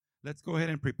Let's go ahead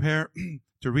and prepare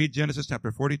to read Genesis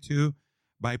chapter 42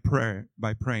 by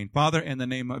praying. Father, in the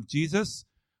name of Jesus,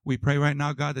 we pray right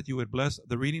now, God, that you would bless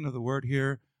the reading of the word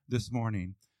here this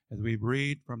morning as we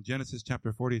read from Genesis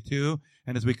chapter 42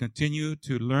 and as we continue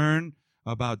to learn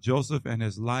about Joseph and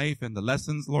his life and the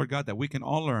lessons, Lord God, that we can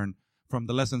all learn from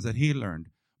the lessons that he learned.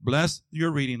 Bless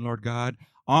your reading, Lord God.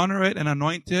 Honor it and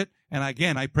anoint it. And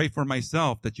again, I pray for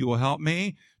myself that you will help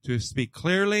me to speak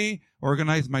clearly,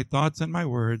 organize my thoughts and my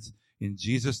words. In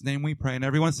Jesus' name we pray. And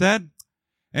everyone said,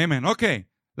 amen. Okay,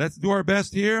 let's do our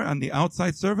best here on the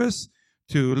outside service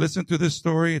to listen to this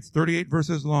story. It's 38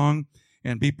 verses long,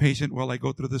 and be patient while I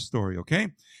go through the story, okay?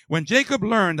 When Jacob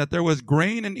learned that there was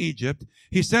grain in Egypt,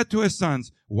 he said to his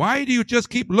sons, "Why do you just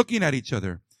keep looking at each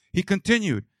other?" He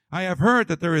continued, "I have heard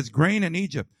that there is grain in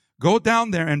Egypt. Go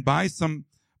down there and buy some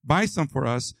for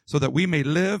us so that we may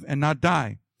live and not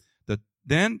die."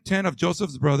 Then 10 of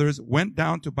Joseph's brothers went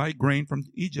down to buy grain from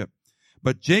Egypt.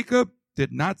 But Jacob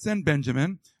did not send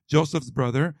Benjamin, Joseph's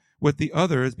brother, with the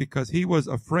others because he was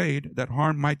afraid that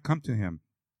harm might come to him.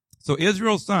 So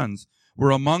Israel's sons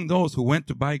were among those who went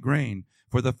to buy grain,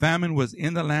 for the famine was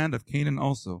in the land of Canaan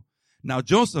also. Now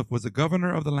Joseph was the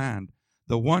governor of the land,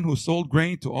 the one who sold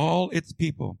grain to all its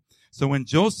people. So when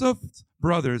Joseph's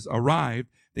brothers arrived,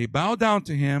 they bowed down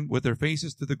to him with their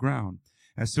faces to the ground.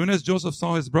 As soon as Joseph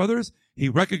saw his brothers, he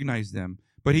recognized them,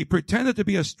 but he pretended to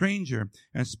be a stranger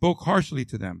and spoke harshly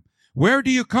to them. "Where do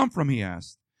you come from?" he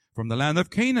asked. "From the land of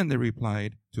Canaan," they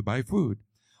replied, "to buy food."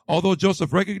 Although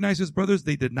Joseph recognized his brothers,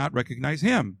 they did not recognize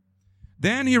him.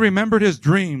 Then he remembered his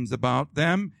dreams about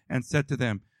them and said to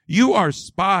them, "You are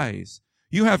spies.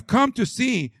 You have come to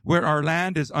see where our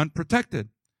land is unprotected."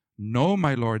 "No,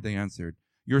 my lord," they answered.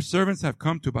 "Your servants have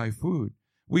come to buy food.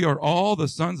 We are all the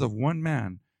sons of one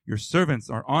man. Your servants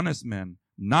are honest men,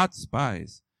 not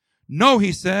spies." "No,"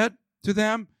 he said to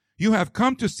them, "you have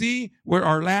come to see where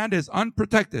our land is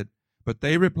unprotected." But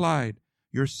they replied,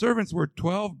 "Your servants were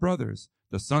 12 brothers,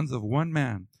 the sons of one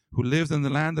man, who lives in the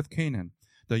land of Canaan.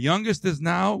 The youngest is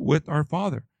now with our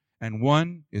father, and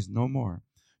one is no more."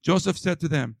 Joseph said to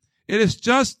them, "It is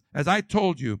just as I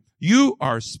told you. You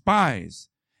are spies,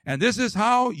 and this is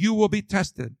how you will be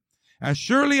tested. As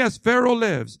surely as Pharaoh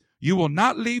lives, you will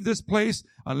not leave this place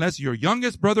unless your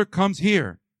youngest brother comes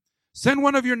here. Send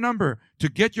one of your number to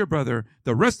get your brother.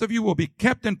 The rest of you will be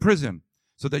kept in prison,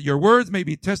 so that your words may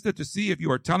be tested to see if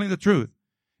you are telling the truth.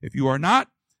 If you are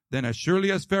not, then as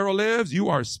surely as Pharaoh lives, you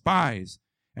are spies."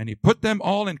 And he put them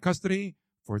all in custody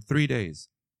for 3 days.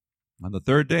 On the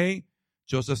third day,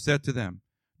 Joseph said to them,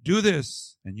 "Do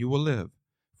this, and you will live,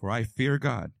 for I fear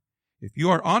God. If you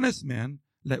are honest men,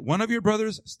 let one of your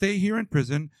brothers stay here in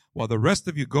prison, while the rest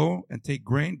of you go and take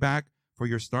grain back for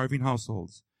your starving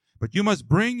households. But you must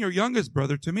bring your youngest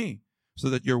brother to me, so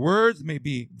that your words may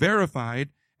be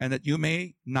verified and that you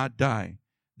may not die."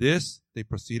 This they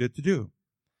proceeded to do.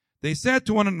 They said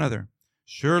to one another,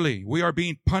 "Surely we are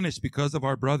being punished because of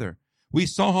our brother. We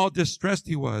saw how distressed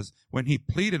he was when he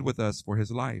pleaded with us for his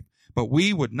life, but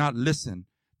we would not listen.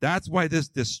 That's why this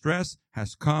distress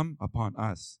has come upon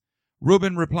us."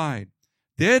 Reuben replied,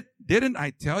 Didn't I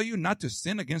tell you not to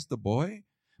sin against the boy?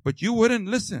 But you wouldn't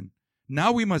listen.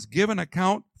 Now we must give an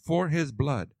account for his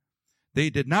blood."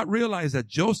 They did not realize that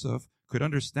Joseph could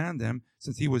understand them,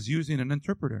 since he was using an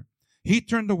interpreter. He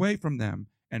turned away from them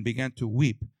and began to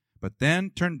weep, but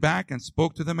then turned back and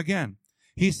spoke to them again.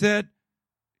 He said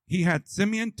he had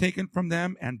Simeon taken from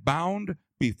them and bound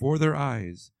before their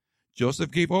eyes.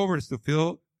 Joseph gave orders to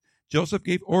fill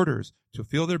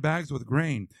their bags with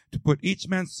grain, to put each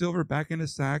man's silver back in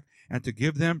his sack, and to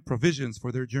give them provisions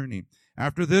for their journey.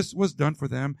 After this was done for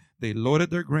them, they loaded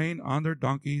their grain on their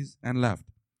donkeys and left.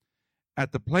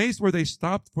 At the place where they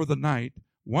stopped for the night,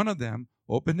 one of them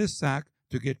opened his sack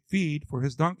to get feed for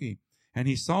his donkey, and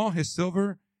he saw his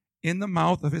silver in the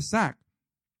mouth of his sack.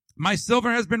 "My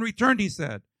silver has been returned," he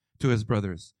said to his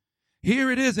brothers. "Here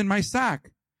it is in my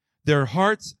sack." Their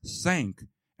hearts sank,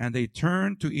 and they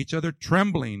turned to each other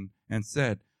trembling and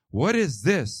said, "What is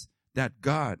this that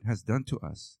God has done to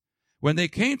us?" When they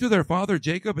came to their father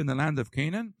Jacob in the land of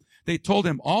Canaan, they told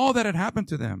him all that had happened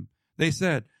to them. They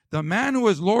said, "The man who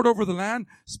is Lord over the land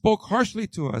spoke harshly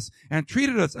to us and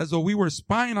treated us as though we were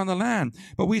spying on the land.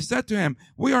 But we said to him,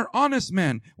 'We are honest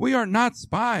men. We are not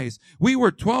spies. We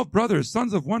were 12 brothers,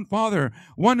 sons of one father.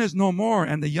 One is no more,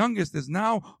 and the youngest is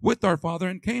now with our father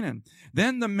in Canaan.'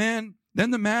 Then the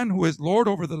man who is Lord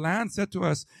over the land said to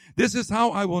us, 'This is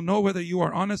how I will know whether you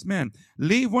are honest men.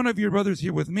 Leave one of your brothers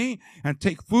here with me and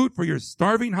take food for your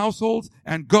starving households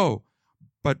and go.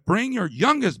 But bring your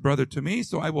youngest brother to me,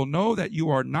 so I will know that you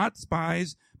are not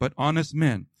spies, but honest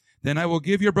men.' Then I will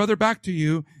give your brother back to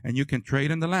you, and you can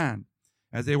trade in the land.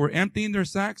 As they were emptying their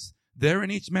sacks, there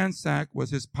in each man's sack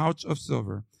was his pouch of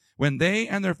silver. When they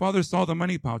and their father saw the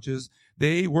money pouches,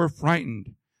 they were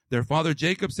frightened. Their father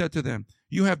Jacob said to them,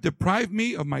 you have deprived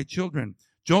me of my children.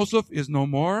 Joseph is no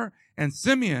more, and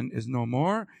Simeon is no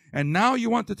more, and now you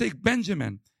want to take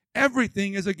Benjamin.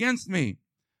 Everything is against me.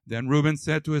 Then Reuben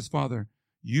said to his father,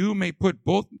 you may put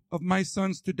both of my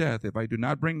sons to death if I do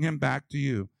not bring him back to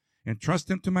you.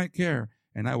 Entrust him to my care,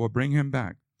 and I will bring him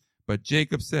back. But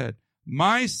Jacob said,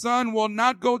 my son will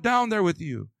not go down there with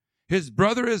you. His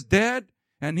brother is dead,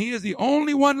 and he is the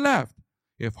only one left.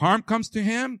 If harm comes to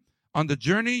him on the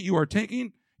journey you are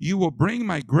taking, you will bring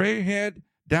my gray head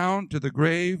down to the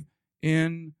grave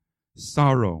in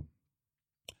sorrow.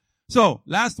 So,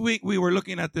 last week we were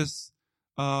looking at this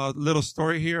little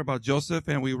story here about Joseph,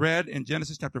 and we read in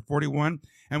Genesis chapter 41,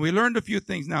 and we learned a few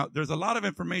things. Now, there's a lot of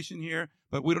information here,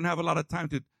 but we don't have a lot of time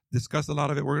to discuss a lot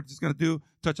of it. We're just going to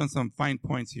touch on some fine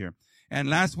points here. And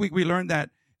last week we learned that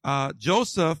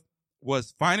Joseph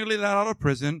was finally let out of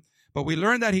prison, but we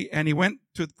learned that he went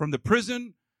from the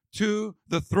prison to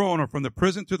the throne, or from the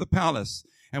prison to the palace.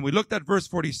 And we looked at verse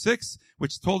 46,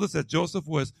 which told us that Joseph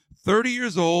was 30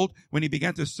 years old when he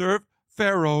began to serve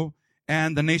Pharaoh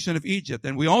and the nation of Egypt.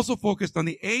 And we also focused on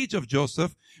the age of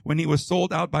Joseph when he was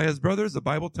sold out by his brothers. The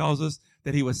Bible tells us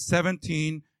that he was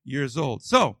 17 years old.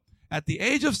 So, at the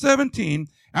age of 17,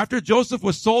 after Joseph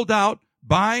was sold out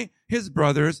by his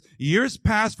brothers, years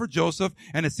passed for Joseph,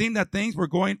 and it seemed that things were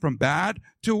going from bad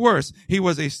to worse. He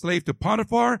was a slave to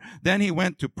Potiphar, then he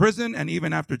went to prison, and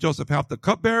even after Joseph helped the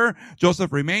cupbearer,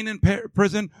 Joseph remained in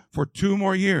prison for 2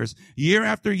 more years. Year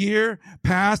after year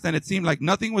passed, and it seemed like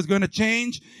nothing was going to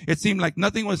change. It seemed like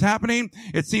nothing was happening.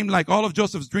 It seemed like all of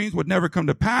Joseph's dreams would never come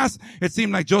to pass. It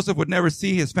seemed like Joseph would never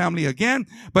see his family again.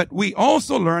 But we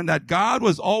also learned that God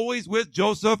was always with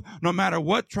Joseph, no matter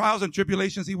what trials and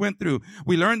tribulations he went through.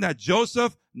 We learned that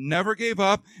Joseph never gave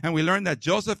up, and we learned that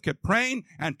Joseph kept praying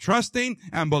and trusting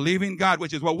and believing God,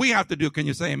 which is what we have to do. Can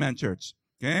you say amen, church?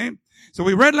 Okay? So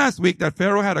we read last week that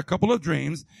Pharaoh had a couple of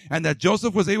dreams, and that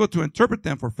Joseph was able to interpret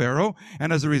them for Pharaoh,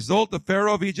 and as a result, the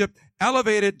Pharaoh of Egypt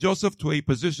elevated Joseph to a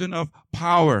position of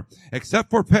power. Except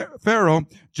for Pharaoh,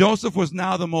 Joseph was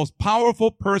now the most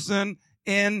powerful person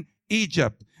in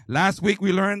Egypt. Last week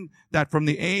we learned that from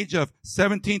the age of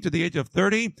 17 to the age of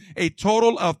 30, a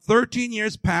total of 13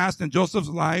 years passed in Joseph's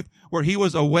life where he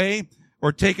was away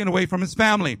or taken away from his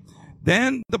family.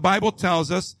 Then the Bible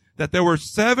tells us that there were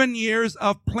 7 years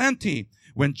of plenty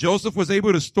when Joseph was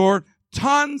able to store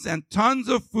tons and tons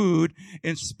of food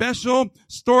in special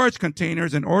storage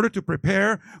containers in order to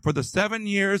prepare for the 7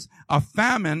 years of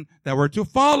famine that were to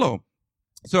follow.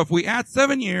 So if we add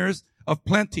 7 years of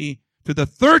plenty to the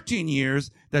 13 years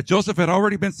that Joseph had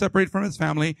already been separated from his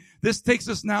family, this takes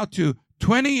us now to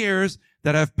 20 years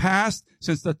that have passed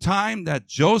since the time that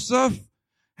Joseph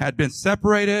had been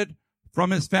separated from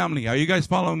his family. Are you guys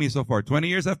following me so far? 20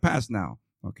 years have passed now.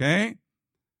 Okay?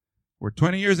 We're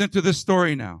 20 years into this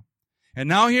story now. And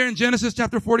now here in Genesis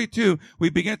chapter 42,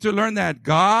 we begin to learn that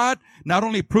God not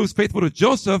only proves faithful to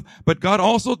Joseph, but God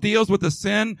also deals with the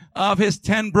sin of his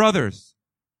 10 brothers.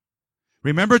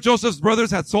 Remember, Joseph's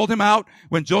brothers had sold him out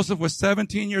when Joseph was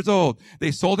 17 years old. They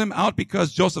sold him out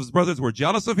because Joseph's brothers were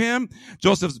jealous of him.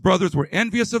 Joseph's brothers were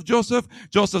envious of Joseph.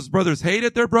 Joseph's brothers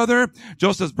hated their brother.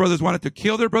 Joseph's brothers wanted to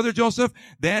kill their brother Joseph.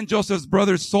 Then Joseph's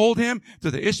brothers sold him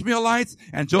to the Ishmaelites,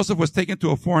 and Joseph was taken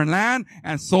to a foreign land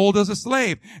and sold as a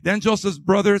slave. Then Joseph's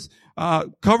brothers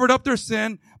covered up their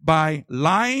sin by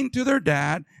lying to their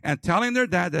dad and telling their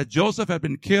dad that Joseph had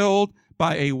been killed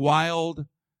by a wild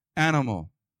animal.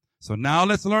 So now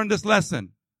let's learn this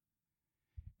lesson.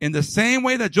 In the same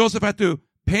way that Joseph had to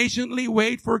patiently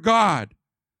wait for God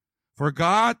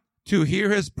to hear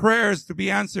his prayers to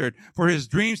be answered, for his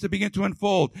dreams to begin to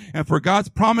unfold, and for God's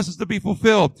promises to be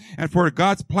fulfilled, and for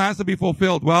God's plans to be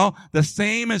fulfilled. Well, the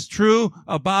same is true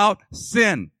about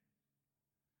sin.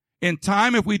 In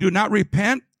time, if we do not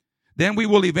repent, then we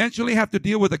will eventually have to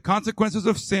deal with the consequences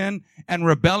of sin and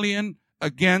rebellion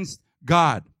against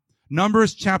God.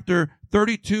 Numbers chapter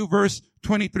 32 verse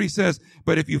 23 says,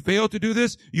 but if you fail to do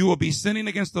this, you will be sinning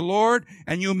against the Lord,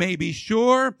 and you may be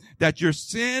sure that your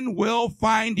sin will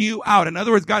find you out. In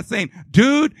other words, God's saying,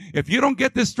 dude, if you don't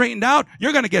get this straightened out,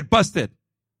 you're going to get busted.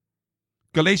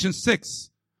 Galatians 6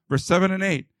 verse 7 and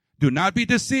 8. Do not be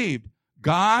deceived.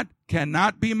 God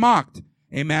cannot be mocked.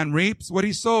 A man reaps what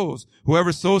he sows.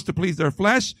 Whoever sows to please their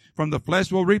flesh, from the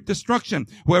flesh will reap destruction.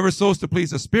 Whoever sows to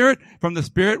please the Spirit, from the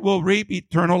Spirit will reap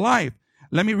eternal life.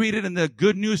 Let me read it in the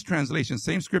Good News Translation.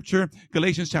 Same scripture,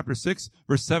 Galatians chapter 6,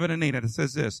 verse 7 and 8. And it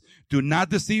says this, do not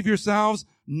deceive yourselves.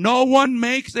 No one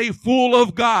makes a fool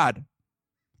of God.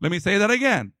 Let me say that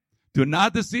again. Do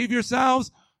not deceive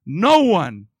yourselves. No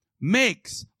one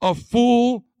makes a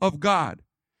fool of God.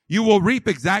 You will reap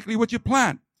exactly what you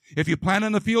plant. If you plant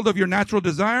in the field of your natural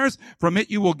desires, from it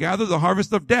you will gather the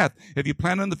harvest of death. If you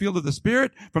plant in the field of the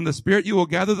Spirit, from the Spirit you will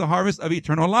gather the harvest of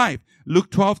eternal life.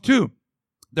 Luke 12:2.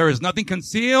 There is nothing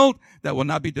concealed that will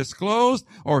not be disclosed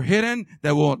or hidden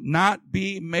that will not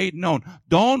be made known.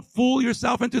 Don't fool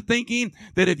yourself into thinking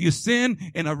that if you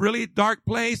sin in a really dark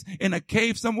place, in a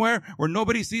cave somewhere where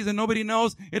nobody sees and nobody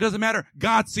knows, it doesn't matter.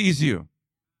 God sees you.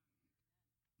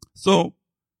 So,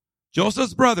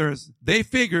 Joseph's brothers, they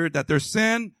figured that their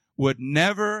sin would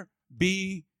never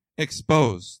be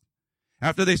exposed.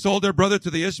 After they sold their brother to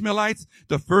the Ishmaelites,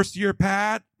 the first year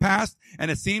passed, and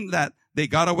it seemed that they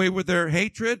got away with their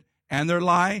hatred and their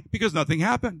lie because nothing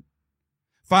happened.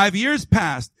 5 years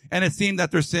passed, and it seemed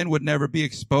that their sin would never be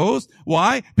exposed.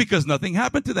 Why? Because nothing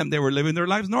happened to them. They were living their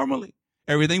lives normally.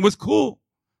 Everything was cool.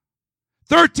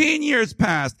 13 years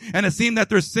passed, and it seemed that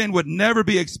their sin would never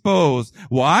be exposed.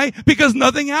 Why? Because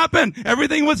nothing happened.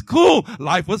 Everything was cool.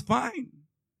 Life was fine.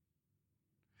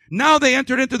 Now they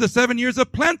entered into the 7 years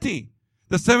of plenty,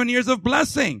 the 7 years of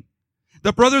blessing.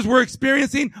 The brothers were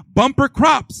experiencing bumper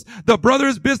crops. The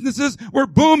brothers' businesses were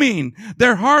booming.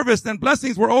 Their harvest and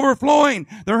blessings were overflowing.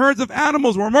 Their herds of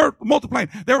animals were multiplying.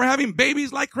 They were having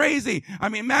babies like crazy. I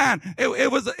mean, man, it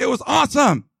was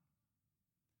awesome.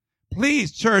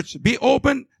 Please, church, be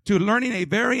open to learning a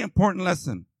very important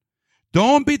lesson.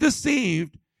 Don't be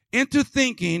deceived into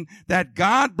thinking that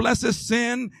God blesses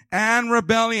sin and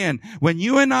rebellion. When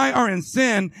you and I are in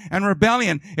sin and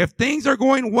rebellion, if things are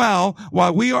going well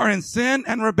while we are in sin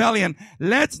and rebellion,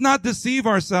 let's not deceive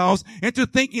ourselves into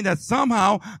thinking that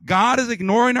somehow God is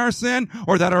ignoring our sin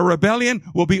or that our rebellion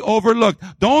will be overlooked.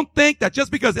 Don't think that just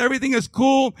because everything is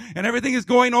cool and everything is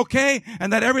going okay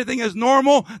and that everything is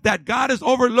normal, that God is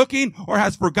overlooking or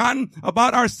has forgotten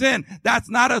about our sin. That's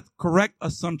not a correct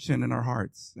assumption in our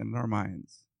hearts and in our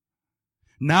minds.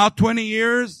 Now 20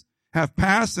 years have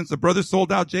passed since the brothers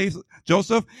sold out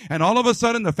Joseph, and all of a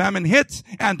sudden the famine hits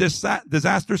and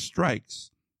disaster strikes.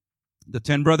 The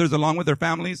 10 brothers, along with their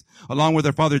families, along with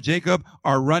their father Jacob,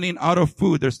 are running out of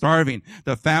food. They're starving.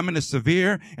 The famine is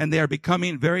severe, and they are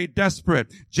becoming very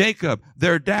desperate. Jacob,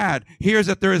 their dad, hears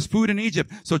that there is food in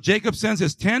Egypt. So Jacob sends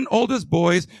his 10 oldest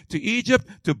boys to Egypt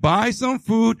to buy some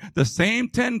food. The same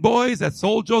 10 boys that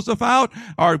sold Joseph out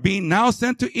are being now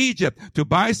sent to Egypt to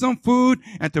buy some food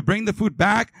and to bring the food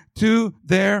back to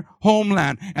their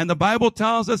homeland. And the Bible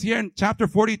tells us here in chapter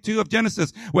 42 of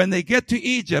Genesis, when they get to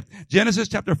Egypt, Genesis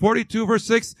chapter 42 verse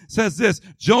 6 says this,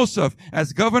 Joseph,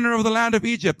 as governor of the land of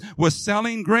Egypt, was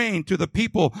selling grain to the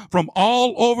people from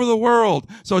all over the world.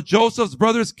 So Joseph's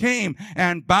brothers came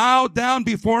and bowed down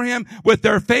before him with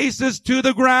their faces to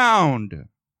the ground.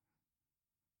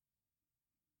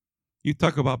 You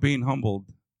talk about being humbled.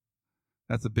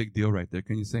 That's a big deal right there.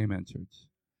 Can you say amen, church?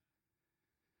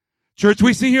 Church,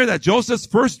 we see here that Joseph's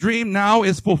first dream now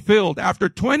is fulfilled after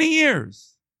 20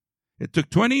 years. It took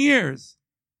 20 years,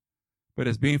 but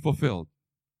it's being fulfilled.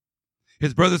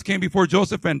 His brothers came before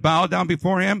Joseph and bowed down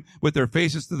before him with their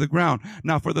faces to the ground.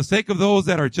 Now, for the sake of those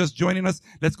that are just joining us,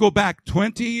 let's go back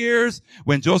 20 years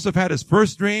when Joseph had his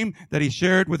first dream that he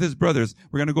shared with his brothers.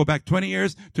 We're going to go back 20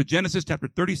 years to Genesis chapter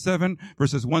 37,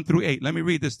 verses 1 through 8. Let me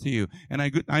read this to you. And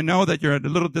I know that you're at a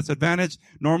little disadvantage.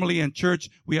 Normally in church,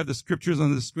 we have the scriptures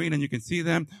on the screen and you can see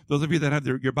them. Those of you that have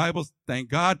your Bibles,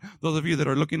 thank God. Those of you that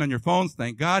are looking on your phones,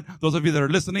 thank God. Those of you that are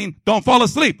listening, don't fall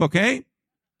asleep, okay?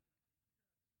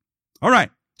 All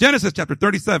right. Genesis chapter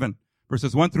 37,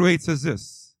 verses 1 through 8 says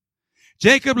this.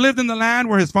 Jacob lived in the land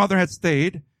where his father had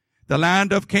stayed, the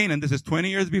land of Canaan. This is 20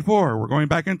 years before. We're going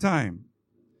back in time.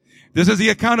 This is the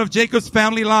account of Jacob's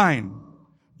family line.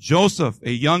 Joseph,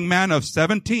 a young man of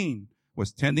 17,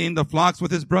 was tending the flocks with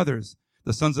his brothers,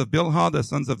 the sons of Bilhah, the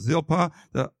sons of Zilpah,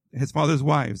 his father's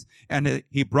wives. And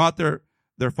he brought their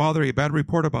father a bad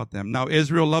report about them. Now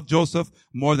Israel loved Joseph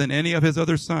more than any of his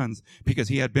other sons because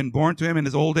he had been born to him in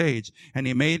his old age, and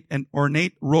he made an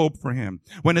ornate robe for him.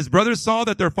 When his brothers saw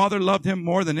that their father loved him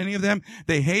more than any of them,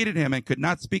 they hated him and could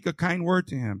not speak a kind word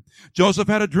to him. Joseph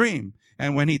had a dream,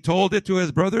 and when he told it to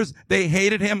his brothers, they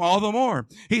hated him all the more.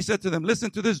 He said to them, listen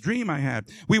to this dream I had.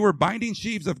 We were binding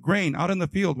sheaves of grain out in the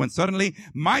field when suddenly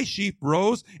my sheaf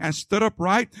rose and stood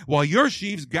upright while your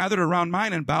sheaves gathered around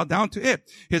mine and bowed down to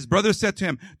it. His brothers said to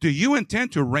him, do you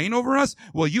intend to reign over us?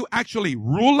 Will you actually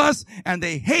rule us? And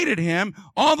they hated him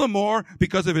all the more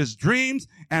because of his dreams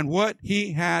and what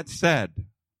he had said.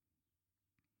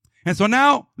 And so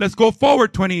now let's go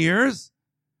forward 20 years.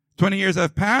 20 years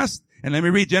have passed, and let me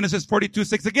read Genesis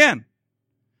 42:6 again.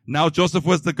 Now Joseph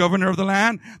was the governor of the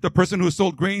land, the person who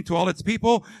sold grain to all its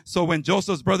people. So when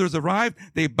Joseph's brothers arrived,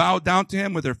 they bowed down to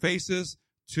him with their faces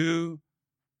to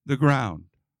the ground.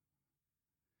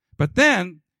 But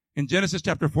then, in Genesis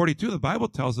chapter 42, the Bible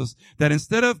tells us that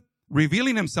instead of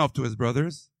revealing himself to his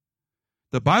brothers,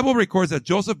 the Bible records that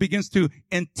Joseph begins to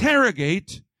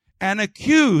interrogate and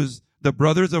accuse the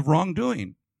brothers of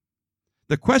wrongdoing.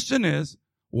 The question is,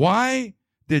 why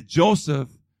did Joseph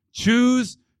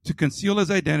choose to conceal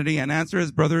his identity and answer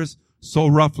his brothers so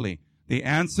roughly? The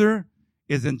answer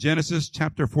is in Genesis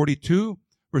chapter 42,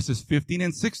 verses 15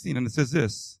 and 16, and it says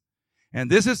this, "And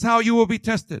this is how you will be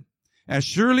tested. As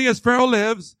surely as Pharaoh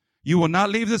lives, you will not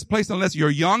leave this place unless your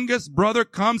youngest brother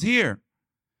comes here.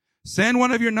 Send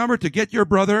one of your number to get your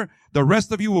brother. The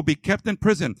rest of you will be kept in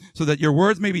prison so that your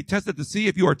words may be tested to see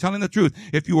if you are telling the truth.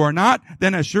 If you are not,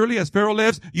 then as surely as Pharaoh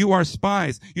lives, you are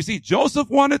spies." You see, Joseph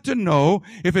wanted to know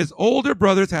if his older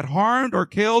brothers had harmed or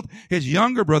killed his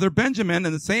younger brother Benjamin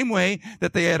in the same way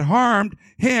that they had harmed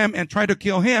him and tried to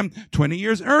kill him 20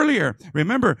 years earlier.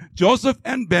 Remember, Joseph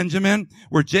and Benjamin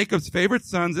were Jacob's favorite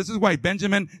sons. This is why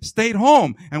Benjamin stayed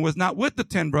home and was not with the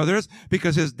 10 brothers,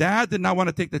 because his dad did not want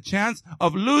to take the chance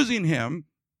of losing him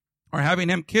or having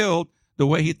him killed the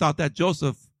way he thought that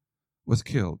Joseph was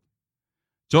killed.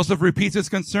 Joseph repeats his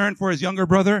concern for his younger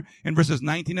brother in verses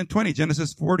 19 and 20.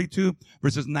 Genesis 42,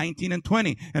 verses 19 and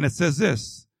 20. And it says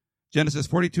this, Genesis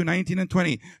 42, 19 and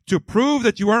 20. "To prove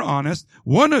that you are honest,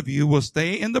 one of you will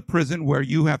stay in the prison where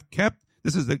you have kept,"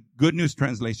 this is the Good News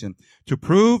translation, "To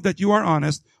prove that you are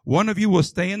honest, one of you will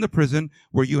stay in the prison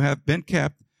where you have been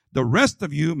kept. The rest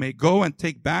of you may go and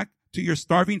take back to your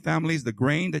starving families the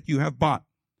grain that you have bought.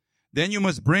 Then you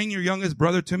must bring your youngest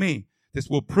brother to me. This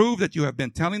will prove that you have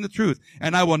been telling the truth,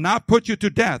 and I will not put you to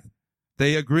death."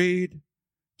 They agreed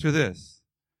to this.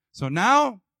 So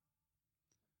now,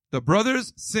 the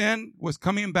brothers' sin was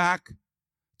coming back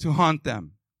to haunt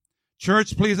them.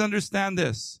 Church, please understand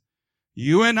this.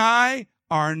 You and I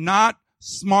are not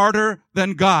smarter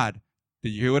than God.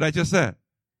 Did you hear what I just said?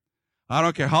 I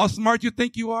don't care how smart you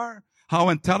think you are, how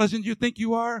intelligent you think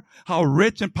you are, how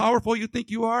rich and powerful you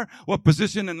think you are, what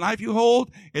position in life you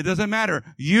hold. It doesn't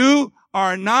matter. You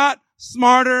are not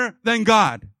smarter than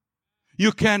God.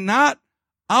 You cannot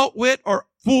outwit or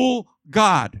fool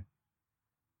God.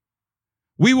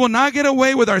 We will not get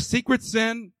away with our secret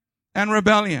sin and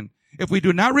rebellion. If we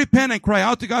do not repent and cry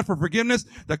out to God for forgiveness,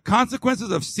 the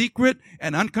consequences of secret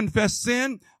and unconfessed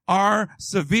sin are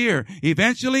severe.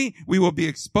 Eventually, we will be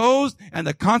exposed, and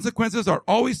the consequences are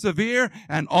always severe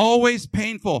and always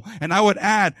painful. And I would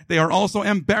add, they are also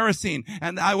embarrassing.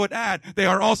 And I would add, they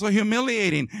are also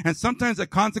humiliating. And sometimes the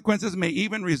consequences may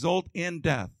even result in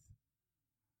death.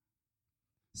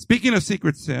 Speaking of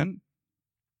secret sin,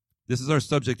 this is our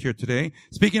subject here today.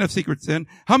 Speaking of secret sin,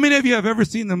 how many of you have ever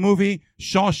seen the movie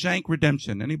Shawshank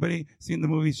Redemption? Anybody seen the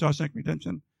movie Shawshank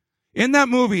Redemption? In that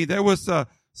movie, there was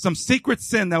some secret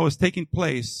sin that was taking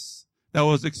place, that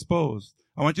was exposed.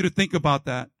 I want you to think about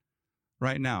that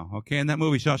right now, okay? In that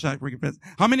movie, Shawshank Redemption.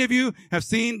 How many of you have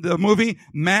seen the movie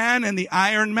Man in the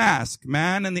Iron Mask?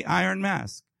 Man in the Iron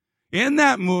Mask. In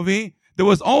that movie, there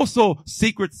was also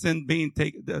secret sin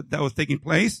that was taking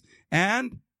place,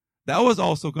 and that was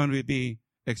also going to be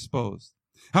exposed.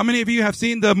 How many of you have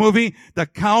seen the movie The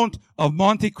Count of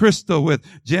Monte Cristo with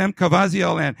Jem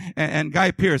Cavaziel and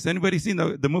Guy Pearce? Anybody seen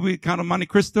the movie Count of Monte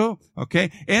Cristo?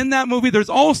 Okay. In that movie, there's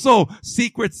also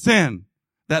secret sin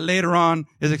that later on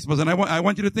is exposed. And I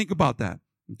want you to think about that.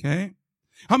 Okay.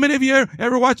 How many of you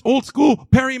ever watch old school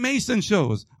Perry Mason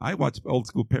shows? I watch old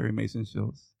school Perry Mason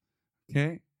shows.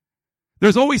 Okay.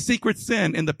 There's always secret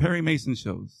sin in the Perry Mason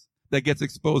shows that gets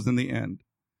exposed in the end.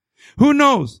 Who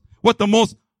knows what the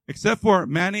most, except for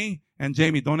Manny and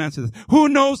Jamie, don't answer this. Who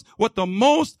knows what the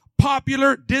most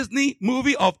popular Disney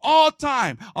movie of all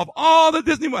time, of all the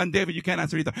Disney movies, and David, you can't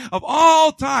answer either, of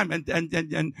all time,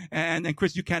 and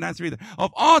Chris, you can't answer either,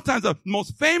 of all time, the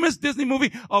most famous Disney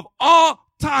movie of all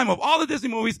time, of all the Disney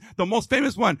movies, the most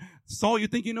famous one. Saul, you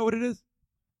think you know what it is?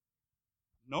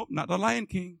 Nope, not The Lion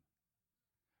King.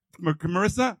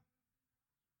 Marissa?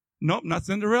 Nope, not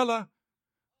Cinderella.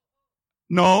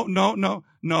 No.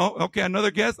 Okay,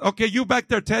 another guess. Okay, you back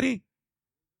there, Teddy.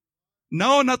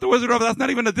 No, not The Wizard of Oz. That's not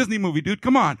even a Disney movie, dude.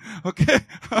 Come on. Okay.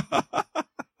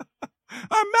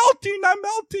 I'm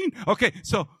melting. Okay,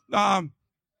 so,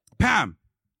 Pam.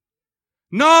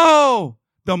 No!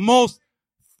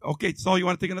 Okay, so you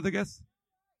want to take another guess?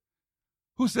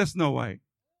 Who says Snow White?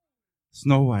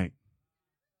 Snow White.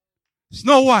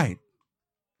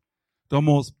 The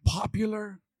most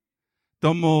popular,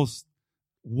 the most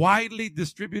widely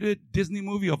distributed Disney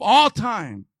movie of all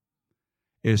time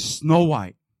is Snow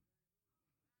White.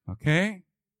 Okay?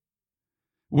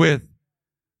 With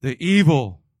the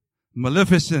evil,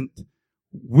 maleficent,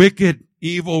 wicked,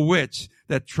 evil witch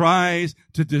that tries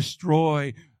to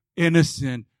destroy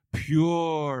innocent,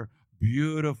 pure,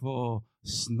 beautiful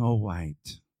Snow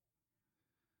White.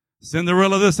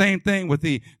 Cinderella, the same thing with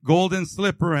the golden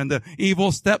slipper and the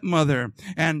evil stepmother.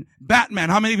 And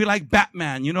Batman. How many of you like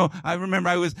Batman? You know, I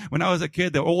remember when I was a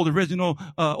kid, the old original,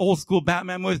 old school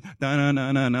Batman was, Batman.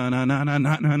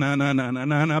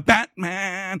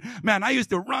 Man, I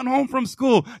used to run home from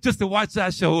school just to watch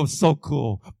that show. It was so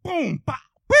cool. Boom, pow,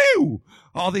 pew.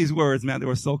 All these words, man, they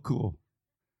were so cool.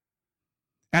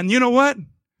 And you know what?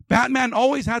 Batman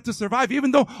always had to survive,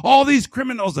 even though all these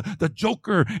criminals, the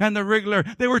Joker and the Riddler,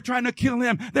 they were trying to kill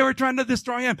him. They were trying to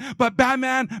destroy him. But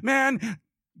Batman, man,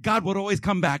 God would always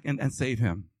come back and save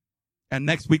him. And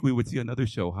next week we would see another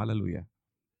show. Hallelujah.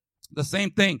 The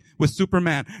same thing with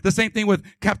Superman. The same thing with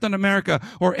Captain America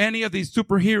or any of these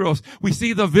superheroes. We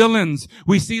see the villains.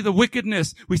 We see the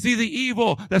wickedness. We see the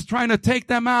evil that's trying to take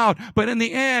them out. But in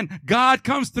the end, God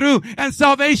comes through and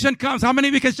salvation comes. How many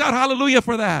of you can shout hallelujah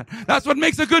for that? That's what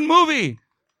makes a good movie.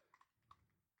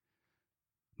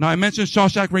 Now I mentioned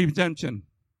Shawshank Redemption.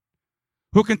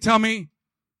 Who can tell me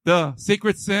the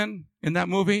secret sin in that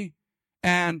movie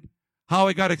and how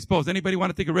it got exposed? Anybody want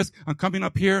to take a risk on coming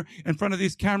up here in front of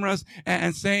these cameras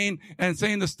and saying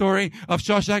the story of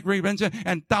Shawshank Redemption,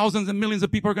 and thousands and millions of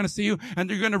people are going to see you and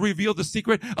you're going to reveal the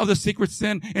secret of the secret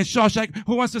sin in Shawshank?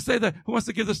 Who wants to say that? Who wants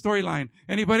to give the storyline?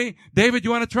 Anybody? David,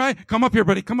 you want to try? Come up here,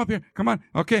 buddy. Come up here. Come on.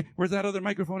 Okay. Where's that other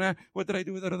microphone at? What did I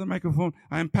do with that other microphone?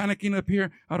 I am panicking up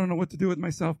here. I don't know what to do with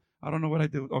myself. I don't know what I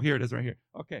do. Oh, here it is right here.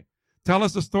 Okay. Tell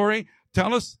us the story.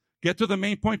 Tell us. Get to the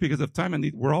main point because of time, and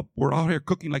we're out here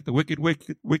cooking like the wicked witch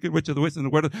of the west and the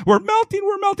word. We're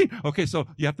melting. Okay, so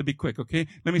you have to be quick, okay?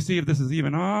 Let me see if this is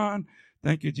even on.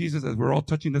 Thank you, Jesus, as we're all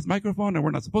touching this microphone and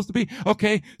we're not supposed to be.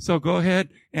 Okay, so go ahead.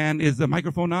 And is the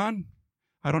microphone on?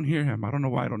 I don't hear him. I don't know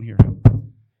why I don't hear him.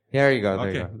 There you go.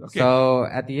 There you go. Okay. So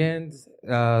at the end,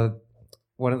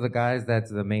 one of the guys that's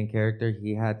the main character,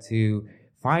 he had to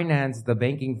finance the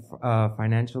banking,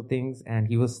 financial things, and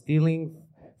he was stealing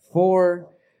for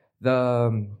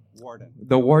the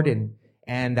warden.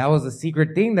 And that was a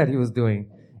secret thing that he was doing.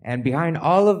 And behind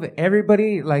all of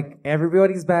everybody, like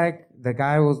everybody's back, the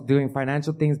guy was doing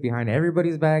financial things behind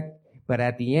everybody's back. But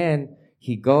at the end,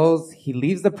 he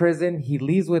leaves the prison, he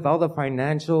leaves with all the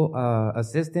financial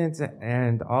assistance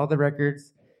and all the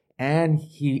records, and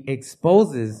he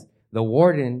exposes the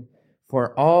warden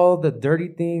for all the dirty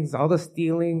things, all the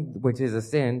stealing, which is a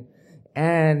sin,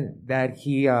 and that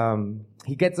he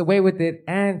gets away with it,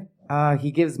 and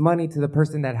he gives money to the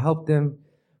person that helped him,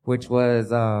 which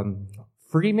was Morgan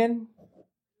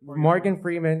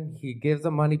Freeman. He gives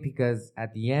the money because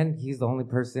at the end he's the only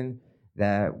person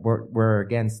that we're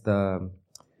against the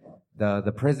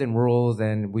prison rules,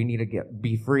 and we need to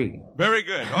be free. Very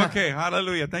good. Okay,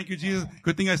 hallelujah. Thank you, Jesus.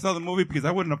 Good thing I saw the movie because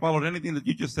I wouldn't have followed anything that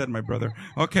you just said, my brother.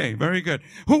 Okay, very good.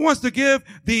 Who wants to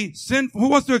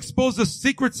expose the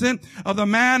secret sin of the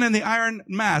man in the iron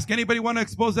mask? Anybody want to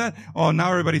expose that? Oh,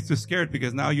 now everybody's too scared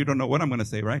because now you don't know what I'm going to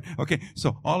say, right? Okay,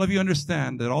 so all of you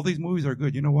understand that all these movies are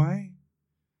good. You know why?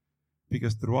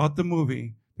 Because throughout the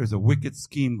movie, there's a wicked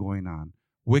scheme going on.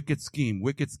 Wicked scheme,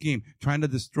 trying to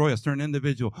destroy a certain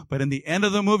individual. But in the end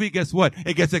of the movie, guess what?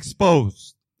 It gets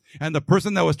exposed. And the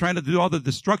person that was trying to do all the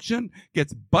destruction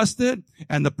gets busted.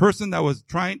 And the person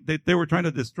that they were trying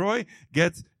to destroy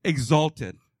gets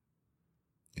exalted.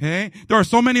 Okay? There are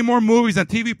so many more movies and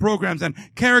TV programs and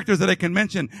characters that I can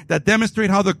mention that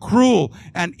demonstrate how the cruel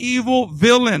and evil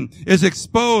villain is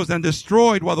exposed and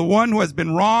destroyed while the one who has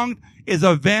been wronged is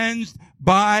avenged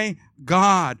by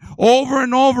God. Over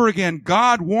and over again,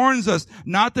 God warns us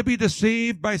not to be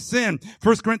deceived by sin.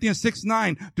 1 Corinthians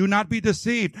 6:9, do not be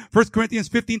deceived. 1 Corinthians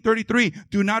 15:33,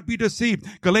 do not be deceived.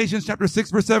 Galatians chapter 6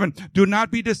 verse 7, do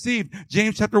not be deceived.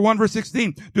 James chapter 1 verse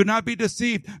 16, do not be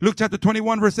deceived. Luke chapter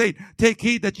 21 verse 8, take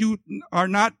heed that you are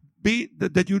not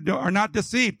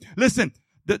deceived. Listen.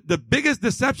 The biggest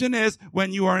deception is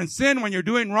when you are in sin, when you're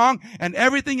doing wrong, and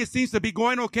everything seems to be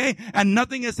going okay, and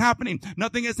nothing is happening.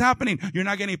 Nothing is happening. You're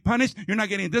not getting punished. You're not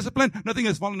getting disciplined. Nothing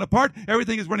is falling apart.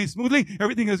 Everything is running smoothly.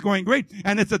 Everything is going great.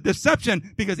 And it's a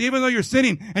deception because even though you're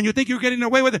sinning and you think you're getting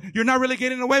away with it, you're not really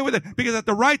getting away with it because at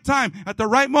the right time, at the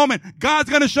right moment, God's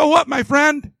going to show up, my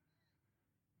friend.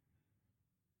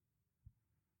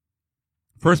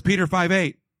 1 Peter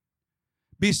 5:8.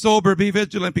 Be sober, be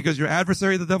vigilant, because your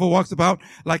adversary, the devil, walks about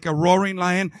like a roaring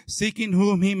lion, seeking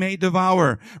whom he may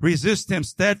devour. Resist him,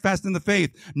 steadfast in the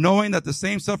faith, knowing that the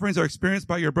same sufferings are experienced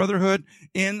by your brotherhood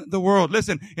in the world.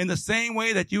 Listen, in the same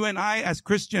way that you and I as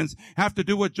Christians have to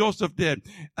do what Joseph did,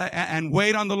 and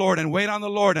wait on the Lord, and wait on the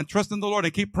Lord, and trust in the Lord,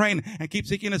 and keep praying, and keep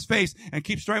seeking his face, and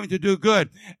keep striving to do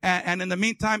good. And in the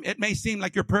meantime, it may seem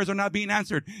like your prayers are not being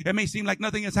answered. It may seem like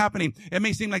nothing is happening. It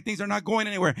may seem like things are not going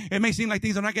anywhere. It may seem like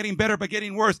things are not getting better, but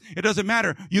getting worse. It doesn't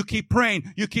matter. You keep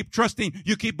praying. You keep trusting.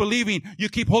 You keep believing. You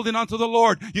keep holding on to the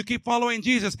Lord. You keep following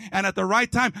Jesus. And at the right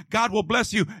time, God will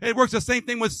bless you. It works the same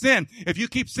thing with sin. If you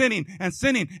keep sinning,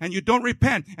 and you don't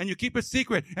repent, and you keep it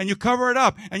secret, and you cover it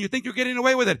up, and you think you're getting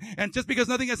away with it, and just because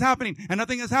nothing is happening, and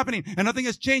nothing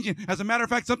is changing. As a matter of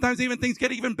fact, sometimes even things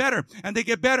get even better, and they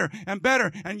get better and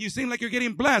better, and you seem like you're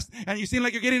getting blessed, and you seem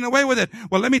like you're getting away with it.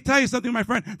 Well, let me tell you something, my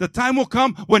friend. The time will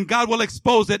come when God will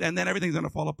expose it, and then everything's going to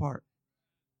fall apart.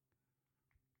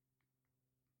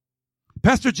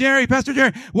 Pastor Jerry,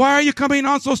 why are you coming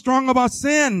on so strong about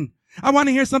sin? I want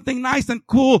to hear something nice and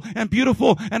cool and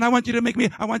beautiful, and I want you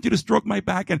to stroke my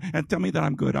back and tell me that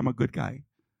I'm good. I'm a good guy.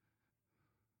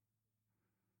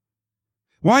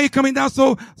 Why are you coming down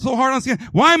so hard on sin?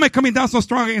 Why am I coming down so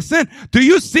strong against sin? Do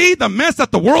you see the mess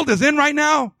that the world is in right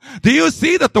now? Do you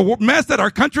see that the mess that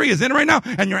our country is in right now?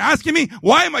 And you're asking me,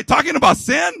 why am I talking about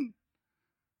sin?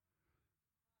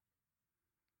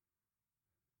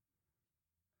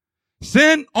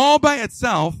 Sin all by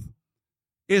itself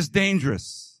is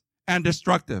dangerous and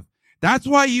destructive. That's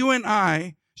why you and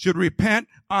I should repent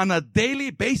on a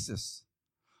daily basis.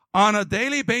 On a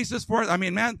daily basis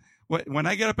man, when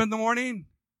I get up in the morning,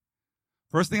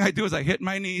 first thing I do is I hit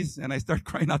my knees and I start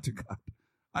crying out to God.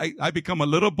 I become a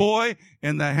little boy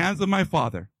in the hands of my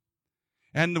Father.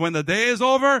 And when the day is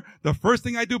over, the first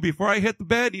thing I do before I hit the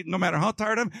bed, no matter how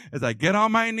tired I am, is I get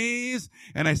on my knees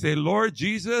and I say, Lord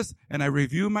Jesus, and I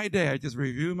review my day. I just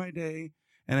review my day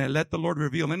and I let the Lord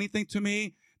reveal anything to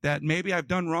me that maybe I've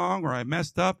done wrong or I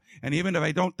messed up. And even if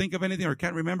I don't think of anything or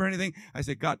can't remember anything, I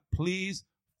say, God, please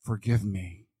forgive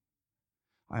me.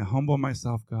 I humble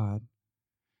myself, God,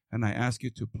 and I ask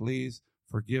you to please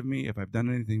forgive me if I've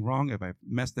done anything wrong, if I've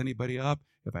messed anybody up,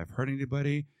 if I've hurt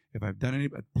anybody, if I've done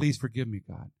anything. Please forgive me,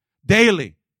 God.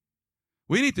 Daily.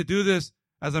 We need to do this.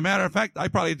 As a matter of fact, I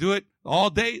probably do it all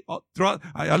day. Throughout.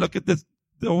 I look at this.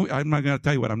 I'm not going to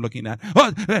tell you what I'm looking at.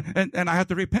 And I have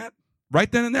to repent. Right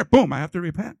then and there. Boom, I have to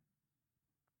repent.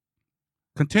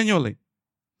 Continually.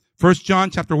 1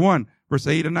 John chapter 1, verse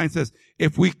 8 and 9 says,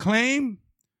 if we claim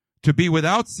to be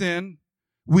without sin,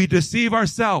 we deceive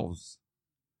ourselves,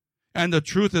 and the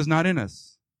truth is not in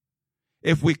us.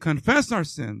 If we confess our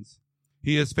sins,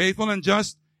 he is faithful and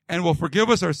just and will forgive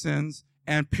us our sins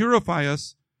and purify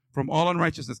us from all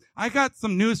unrighteousness. I got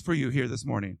some news for you here this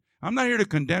morning. I'm not here to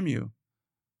condemn you.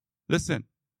 Listen,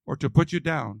 or to put you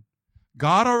down.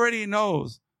 God already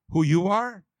knows who you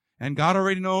are, and God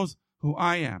already knows who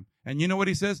I am. And you know what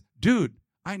he says? Dude,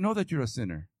 I know that you're a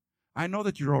sinner. I know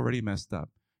that you're already messed up.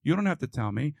 You don't have to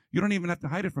tell me. You don't even have to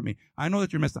hide it from me. I know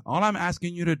that you're messed up. All I'm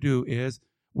asking you to do is,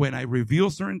 when I reveal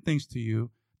certain things to you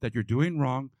that you're doing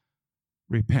wrong,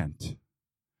 repent,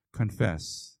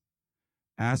 confess,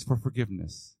 ask for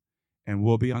forgiveness, and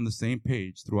we'll be on the same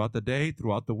page throughout the day,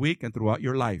 throughout the week, and throughout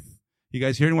your life. You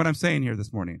guys hearing what I'm saying here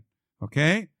this morning?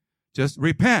 Okay? Just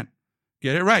repent.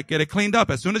 Get it right. Get it cleaned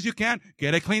up. As soon as you can,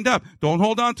 get it cleaned up. Don't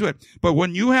hold on to it. But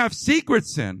when you have secret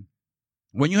sin,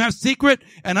 when you have secret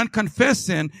and unconfessed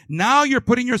sin, now you're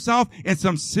putting yourself in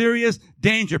some serious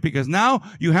danger, because now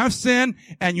you have sin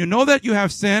and you know that you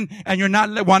have sin and you're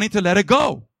not wanting to let it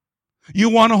go. You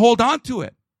want to hold on to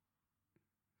it.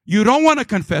 You don't want to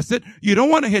confess it. You don't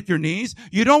want to hit your knees.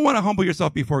 You don't want to humble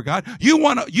yourself before God.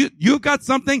 You got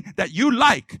something that you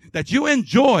like, that you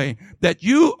enjoy, that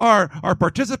you are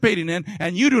participating in,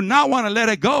 and you do not want to let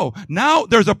it go. Now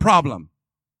there's a problem.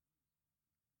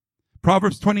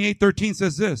 Proverbs 28:13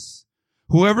 says this,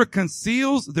 whoever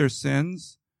conceals their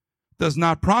sins does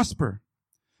not prosper,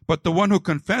 but the one who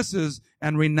confesses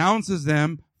and renounces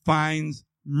them finds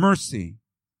mercy.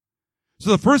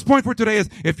 So the first point for today is,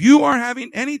 if you have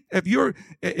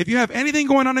anything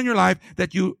going on in your life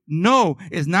that you know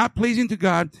is not pleasing to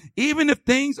God, even if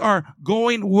things are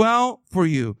going well for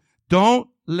you, don't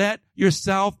let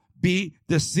yourself be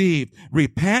deceived.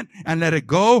 Repent and let it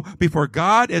go before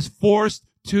God is forced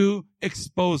to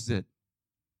expose it.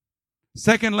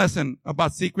 Second lesson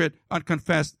about secret,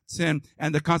 unconfessed sin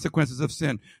and the consequences of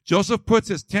sin. Joseph puts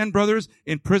his 10 brothers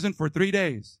in prison for 3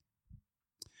 days.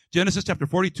 Genesis chapter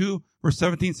 42, verse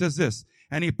 17 says this,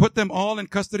 and he put them all in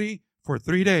custody for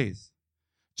 3 days.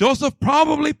 Joseph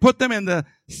probably put them in the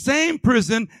same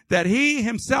prison that he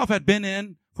himself had been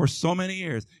in for so many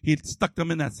years. He stuck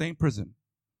them in that same prison.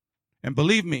 And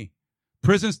believe me,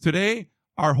 prisons today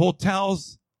are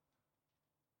hotels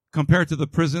compared to the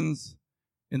prisons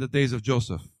in the days of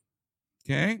Joseph.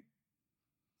 Okay?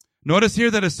 Notice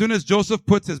here that as soon as Joseph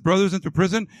puts his brothers into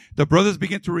prison, the brothers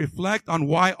begin to reflect on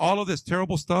why all of this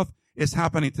terrible stuff is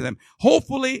happening to them.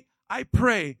 Hopefully, I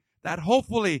pray that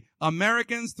hopefully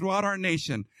Americans throughout our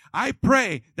nation, I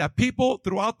pray that people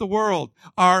throughout the world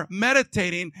are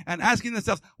meditating and asking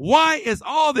themselves, why is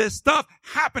all this stuff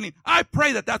happening? I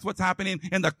pray that that's what's happening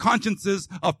in the consciences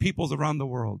of peoples around the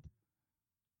world.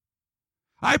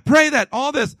 I pray that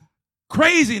all this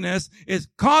craziness is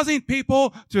causing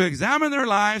people to examine their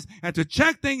lives and to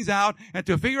check things out and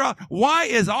to figure out, why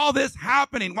is all this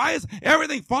happening? Why is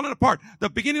everything falling apart? The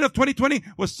beginning of 2020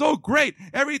 was so great.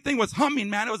 Everything was humming,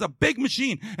 man. It was a big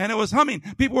machine and it was humming.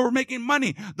 People were making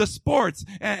money. The sports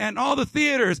and all the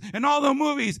theaters and all the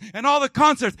movies and all the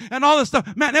concerts and all the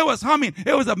stuff. Man, it was humming.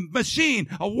 It was a machine,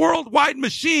 a worldwide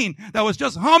machine that was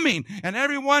just humming, and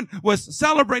everyone was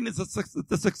celebrating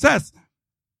the success.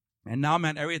 And now,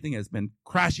 man, everything has been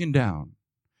crashing down.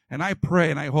 And I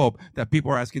pray and I hope that people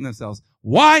are asking themselves,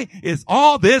 why is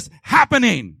all this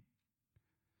happening?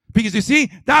 Because you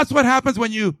see, that's what happens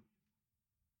when you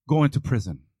go into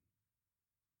prison.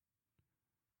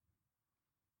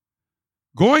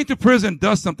 Going to prison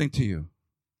does something to you.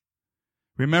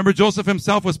 Remember, Joseph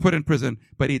himself was put in prison,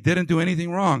 but he didn't do anything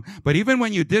wrong. But even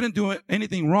when you didn't do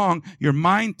anything wrong, your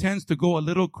mind tends to go a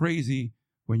little crazy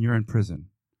when you're in prison.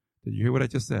 Did you hear what I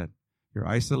just said? You're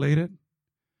isolated.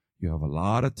 You have a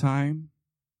lot of time.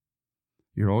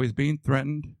 You're always being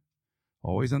threatened,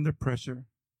 always under pressure.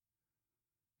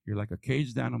 You're like a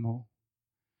caged animal,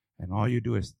 and all you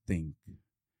do is think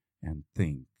and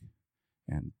think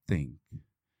and think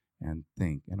and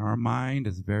think. And our mind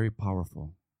is very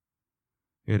powerful.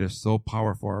 It is so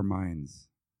powerful, our minds.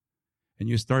 And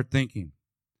you start thinking.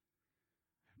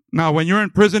 Now, when you're in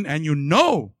prison and you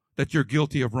know that you're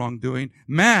guilty of wrongdoing,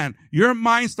 man, your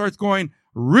mind starts going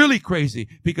really crazy,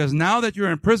 because now that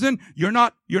you're in prison, you're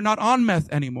not on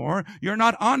meth anymore. You're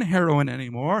not on heroin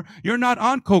anymore. You're not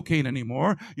on cocaine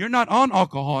anymore. You're not on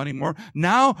alcohol anymore.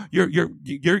 Now you're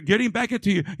getting back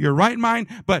into your right mind,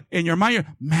 but in your mind,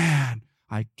 man,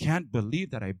 I can't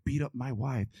believe that I beat up my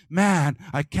wife. Man,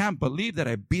 I can't believe that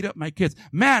I beat up my kids.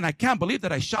 Man, I can't believe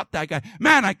that I shot that guy.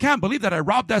 Man, I can't believe that I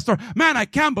robbed that store. Man, I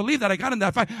can't believe that I got in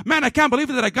that fight. Man, I can't believe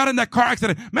that I got in that car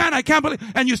accident. Man, I can't believe.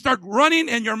 And you start running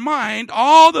in your mind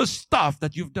all the stuff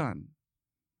that you've done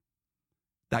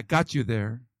that got you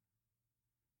there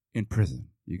in prison.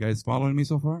 You guys following me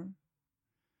so far?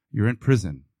 You're in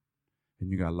prison and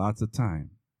you got lots of time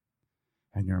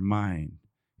and your mind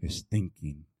is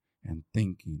thinking and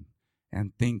thinking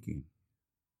and thinking.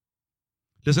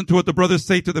 Listen to what the brothers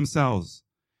say to themselves.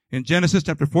 In Genesis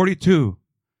chapter 42,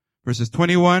 verses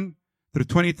 21 through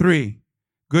 23,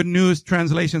 Good News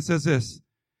Translation says this,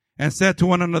 and said to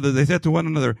one another, they said to one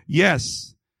another,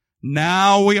 yes,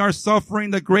 now we are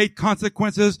suffering the great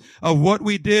consequences of what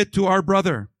we did to our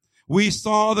brother. We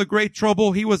saw the great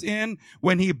trouble he was in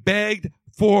when he begged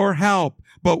for help.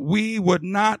 But we would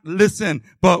not listen.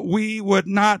 But we would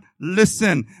not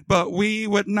listen. But we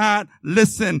would not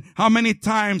listen. How many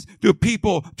times do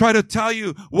people try to tell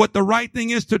you what the right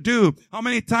thing is to do? How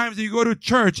many times do you go to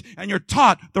church and you're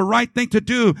taught the right thing to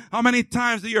do? How many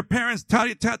times do your parents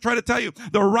try to tell you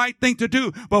the right thing to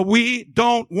do? But we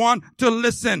don't want to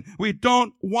listen. We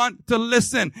don't want to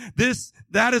listen.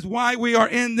 That is why we are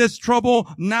in this trouble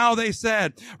now, they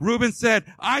said. Reuben said,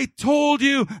 I told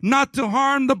you not to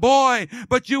harm the boy,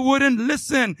 but you wouldn't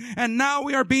listen. And now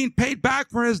we are being paid back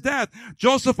for his death.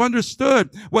 Joseph understood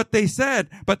what they said,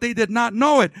 but they did not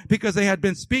know it because they had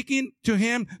been speaking to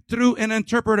him through an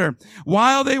interpreter.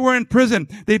 While they were in prison,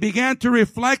 they began to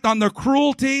reflect on the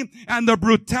cruelty and the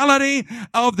brutality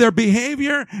of their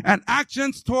behavior and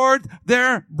actions toward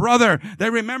their brother. They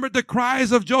remembered the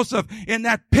cries of Joseph in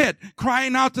that pit,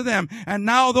 crying out to them. And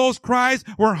now those cries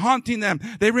were haunting them.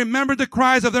 They remembered the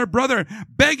cries of their brother,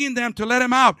 begging them to let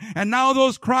him out. And now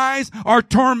those cries are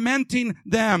tormenting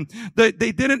them. The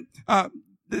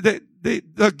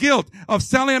guilt of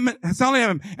selling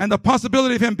him and the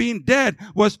possibility of him being dead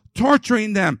was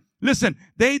torturing them. Listen,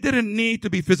 they didn't need to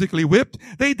be physically whipped.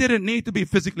 They didn't need to be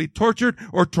physically tortured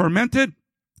or tormented.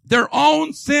 Their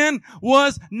own sin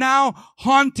was now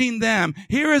haunting them.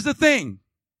 Here is the thing.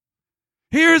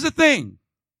 Here's the thing.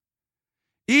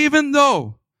 Even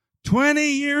though 20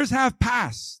 years have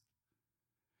passed,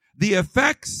 the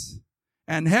effects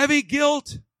and heavy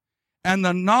guilt and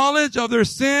the knowledge of their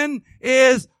sin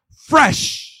is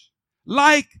fresh.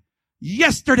 like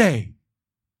yesterday.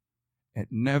 It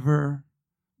never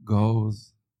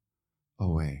goes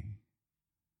away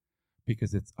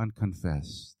because it's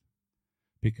unconfessed,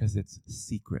 because it's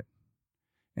secret,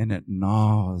 and it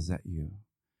gnaws at you.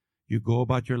 You go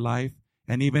about your life,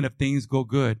 and even if things go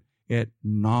good, it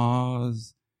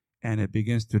gnaws and it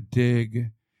begins to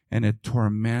dig and it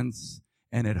torments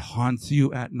and it haunts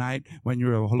you at night when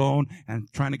you're alone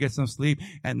and trying to get some sleep.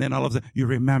 And then all of a sudden you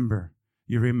remember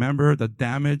the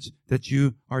damage that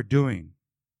you are doing.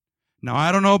 Now,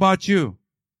 I don't know about you,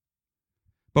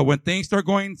 but when things start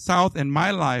going south in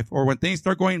my life, or when things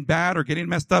start going bad or getting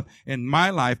messed up in my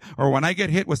life, or when I get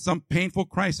hit with some painful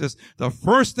crisis, the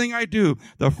first thing I do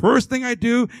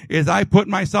is I put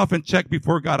myself in check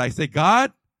before God. I say,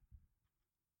 God,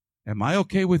 am I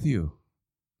okay with you?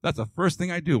 That's the first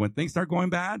thing I do. When things start going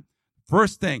bad,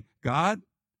 first thing, God,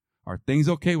 are things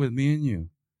okay with me and you?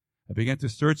 I begin to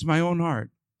search my own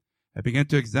heart. I begin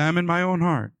to examine my own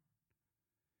heart.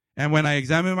 And when I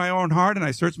examine my own heart and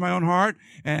I search my own heart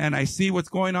and I see what's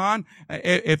going on,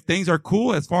 if things are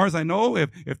cool, as far as I know, if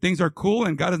things are cool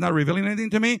and God is not revealing anything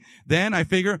to me, then I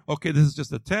figure, okay, this is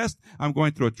just a test. I'm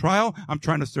going through a trial. I'm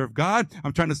trying to serve God.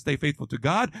 I'm trying to stay faithful to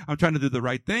God. I'm trying to do the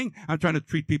right thing. I'm trying to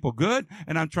treat people good,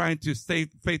 and I'm trying to stay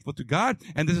faithful to God.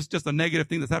 And this is just a negative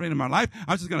thing that's happening in my life.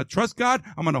 I'm just going to trust God.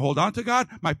 I'm going to hold on to God.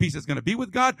 My peace is going to be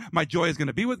with God. My joy is going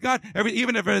to be with God.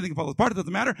 Even if everything falls apart, it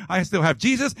doesn't matter. I still have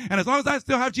Jesus. And as long as I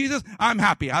still have Jesus, I'm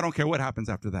happy. I don't care what happens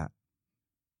after that.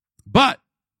 But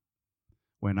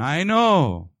when I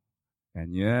know,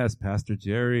 and yes, Pastor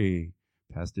Jerry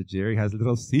has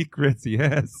little secrets.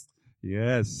 Yes.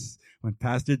 When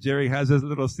Pastor Jerry has his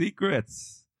little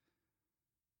secrets,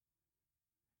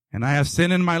 and I have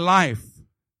sin in my life,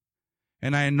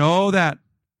 and I know that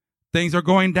things are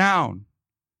going down,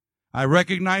 I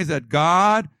recognize that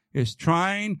God is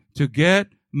trying to get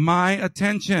my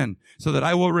attention so that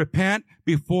I will repent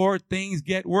before things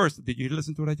get worse. Did you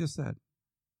listen to what I just said?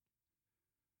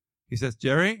 He says,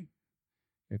 Jerry,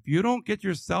 if you don't get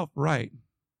yourself right,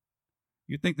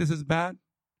 you think this is bad?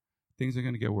 Things are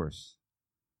going to get worse.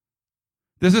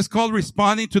 This is called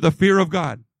responding to the fear of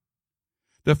God.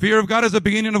 The fear of God is the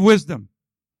beginning of wisdom.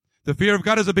 The fear of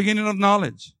God is the beginning of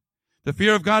knowledge. The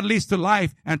fear of God leads to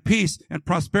life and peace and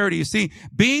prosperity. You see,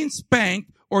 being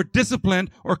spanked or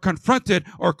disciplined or confronted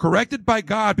or corrected by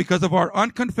God because of our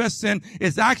unconfessed sin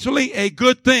is actually a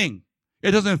good thing.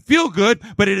 It doesn't feel good,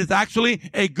 but it is actually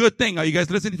a good thing. Are you guys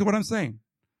listening to what I'm saying?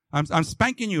 I'm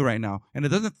spanking you right now, and it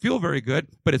doesn't feel very good,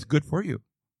 but it's good for you.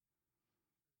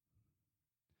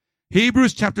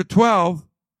 Hebrews chapter 12,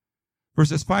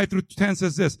 verses 5 through 10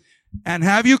 says this, and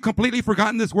have you completely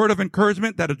forgotten this word of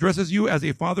encouragement that addresses you as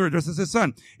a father addresses his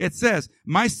son? It says,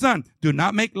 my son, do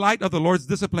not make light of the Lord's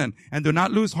discipline, and do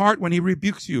not lose heart when he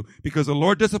rebukes you, because the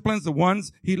Lord disciplines the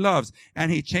ones he loves,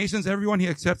 and he chastens everyone he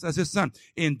accepts as his son.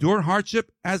 Endure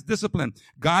hardship as discipline.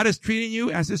 God is treating you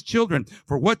as his children.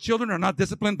 For what children are not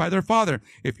disciplined by their father?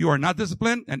 If you are not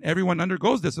disciplined, and everyone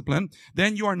undergoes discipline,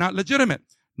 then you are not legitimate,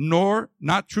 nor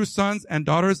not true sons and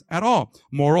daughters at all.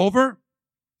 Moreover,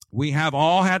 we have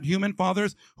all had human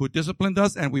fathers who disciplined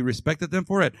us, and we respected them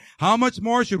for it. How much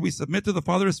more should we submit to the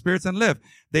Father of spirits and live?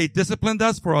 They disciplined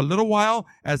us for a little while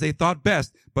as they thought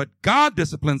best, but God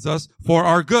disciplines us for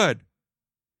our good,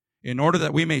 in order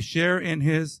that we may share in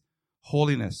his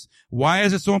holiness. Why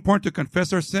is it so important to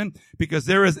confess our sin? Because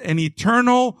there is an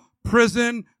eternal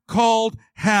prison called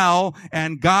hell,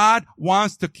 and God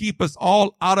wants to keep us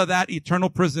all out of that eternal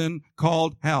prison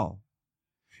called hell.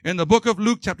 In the book of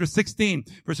Luke chapter 16,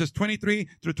 verses 23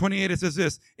 through 28, it says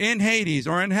this, in Hades,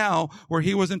 or in hell, where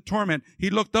he was in torment,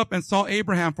 he looked up and saw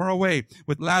Abraham far away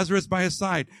with Lazarus by his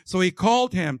side. So he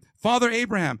called him, Father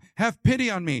Abraham, have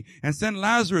pity on me and send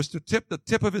Lazarus to dip the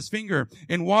tip of his finger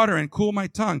in water and cool my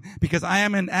tongue, because I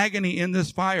am in agony in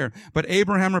this fire. But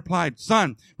Abraham replied,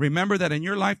 son, remember that in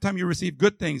your lifetime you received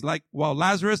good things, while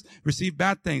Lazarus received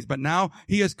bad things. But now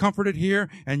he is comforted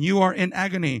here and you are in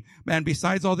agony. And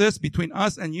besides all this, between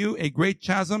us and you, a great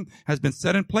chasm has been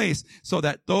set in place, so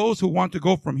that those who want to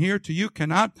go from here to you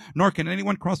cannot, nor can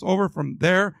anyone cross over from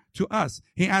there to us.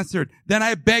 He answered, then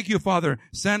I beg you, Father,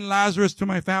 send Lazarus to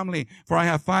my family, for I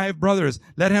have 5 brothers.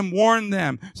 Let him warn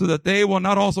them, so that they will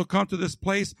not also come to this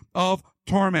place of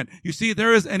torment. You see,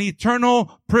 there is an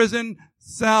eternal prison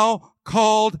cell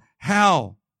called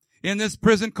hell. In this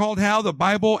prison called hell, the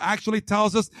Bible actually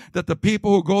tells us that the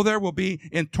people who go there will be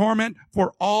in torment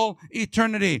for all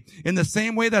eternity. In the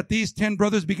same way that these 10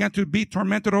 brothers began to be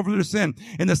tormented over their sin,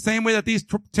 in the same way that these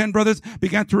 10 brothers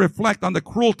began to reflect on the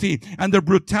cruelty and the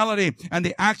brutality and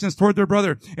the actions toward their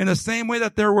brother, in the same way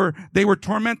that they were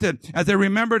tormented as they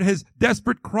remembered his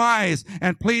desperate cries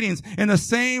and pleadings, in the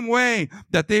same way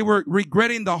that they were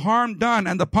regretting the harm done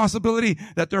and the possibility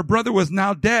that their brother was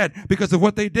now dead because of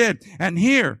what they did. And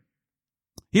here's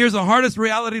the hardest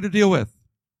reality to deal with.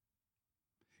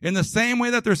 In the same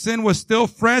way that their sin was still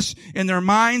fresh in their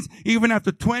minds, even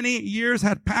after 20 years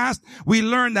had passed, we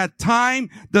learn that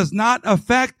time does not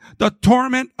affect the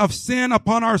torment of sin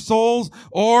upon our souls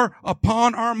or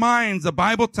upon our minds. The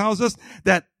Bible tells us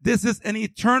that this is an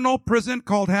eternal prison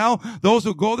called hell. Those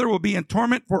who go there will be in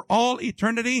torment for all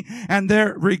eternity, and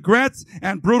their regrets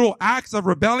and brutal acts of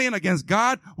rebellion against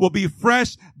God will be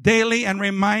fresh daily and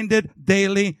reminded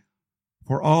daily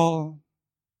for all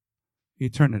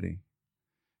eternity.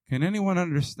 Can anyone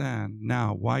understand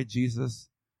now why Jesus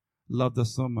loved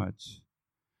us so much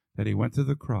that he went to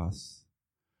the cross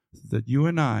so that you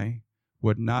and I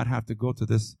would not have to go to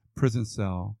this prison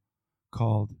cell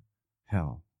called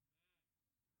hell?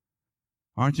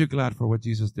 Aren't you glad for what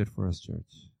Jesus did for us,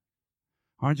 church?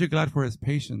 Aren't you glad for his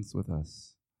patience with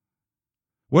us?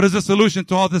 What is the solution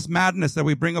to all this madness that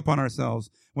we bring upon ourselves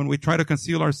when we try to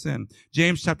conceal our sin?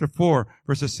 James chapter 4,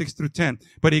 verses 6 through 10.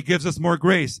 But he gives us more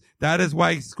grace. That is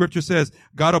why scripture says,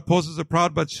 God opposes the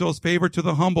proud but shows favor to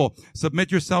the humble.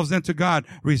 Submit yourselves then to God.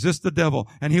 Resist the devil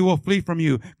and he will flee from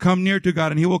you. Come near to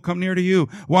God and he will come near to you.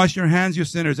 Wash your hands, you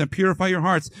sinners, and purify your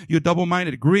hearts, you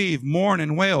double-minded. Grieve, mourn,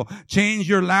 and wail. Change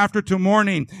your laughter to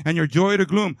mourning and your joy to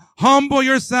gloom. Humble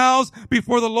yourselves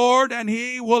before the Lord and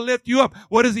he will lift you up.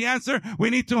 What is the answer? We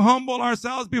need to humble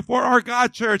ourselves before our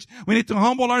God, church. We need to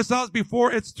humble ourselves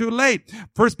before it's too late.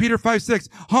 1 Peter 5:6.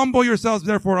 Humble yourselves,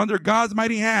 therefore, under God's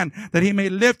mighty hand, that he may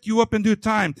lift you up in due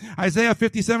time. Isaiah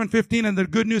 57:15 in the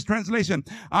Good News Translation.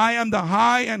 I am the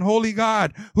high and holy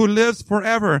God who lives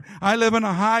forever. I live in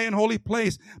a high and holy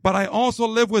place, but I also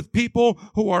live with people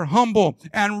who are humble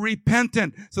and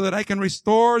repentant so that I can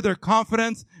restore their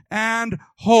confidence and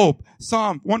hope.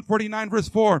 Psalm 149 verse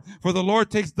 4. For the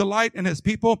Lord takes delight in his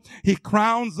people. He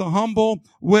crowns the humble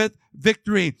with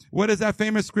victory. What is that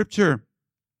famous scripture?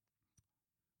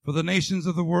 For the nations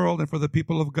of the world and for the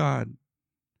people of God.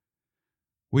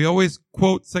 We always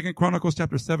quote 2 Chronicles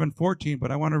chapter 7:14,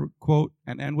 but I want to quote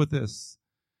and end with this.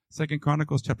 2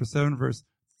 Chronicles chapter 7 verse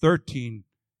 13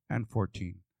 and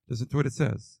 14. Listen to what it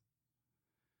says.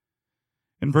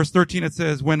 In verse 13 it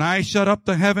says, when I shut up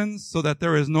the heavens so that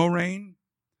there is no rain,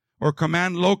 or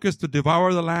command locusts to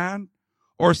devour the land,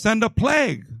 or send a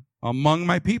plague among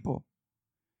my people.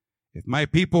 If my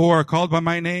people who are called by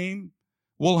my name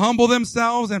will humble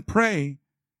themselves and pray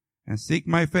and seek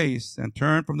my face and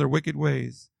turn from their wicked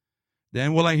ways,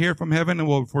 then will I hear from heaven and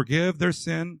will forgive their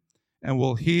sin and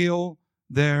will heal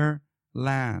their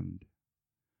land.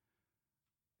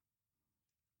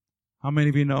 How many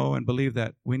of you know and believe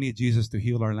that we need Jesus to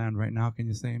heal our land right now? Can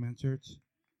you say amen, church?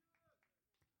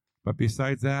 But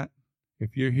besides that,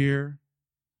 if you're here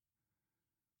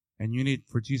and you need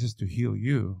for Jesus to heal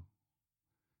you,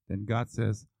 then God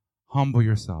says, humble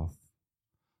yourself.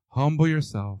 Humble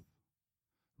yourself.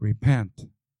 Repent.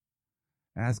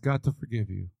 Ask God to forgive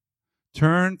you.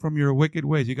 Turn from your wicked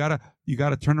ways. You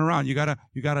gotta turn around. You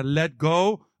gotta let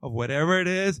go of whatever it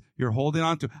is you're holding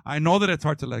on to. I know that it's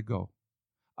hard to let go.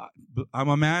 I'm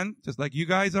a man just like you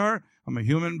guys are. I'm a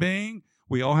human being.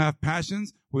 We all have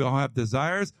passions. We all have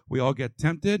desires. We all get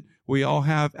tempted. We all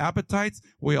have appetites.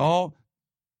 We all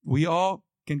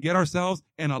can get ourselves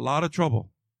in a lot of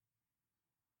trouble.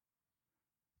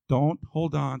 Don't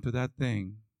hold on to that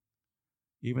thing,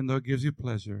 even though it gives you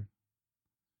pleasure.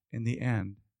 In the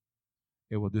end,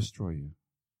 it will destroy you.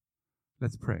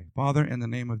 Let's pray. Father, in the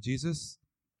name of Jesus,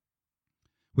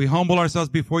 we humble ourselves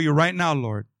before you right now,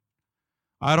 Lord.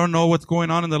 I don't know what's going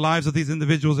on in the lives of these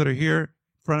individuals that are here in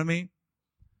front of me.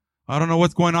 I don't know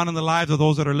what's going on in the lives of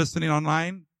those that are listening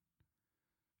online.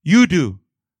 You do,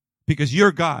 because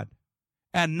you're God,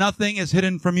 and nothing is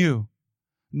hidden from you.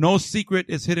 No secret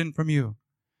is hidden from you.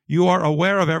 You are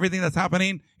aware of everything that's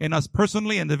happening in us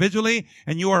personally, individually,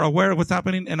 and you are aware of what's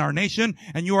happening in our nation,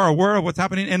 and you are aware of what's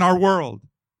happening in our world.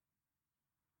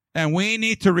 And we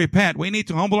need to repent. We need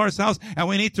to humble ourselves, and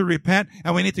we need to repent,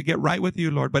 and we need to get right with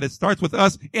you, Lord. But it starts with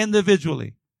us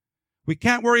individually. We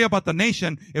can't worry about the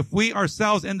nation if we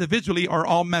ourselves individually are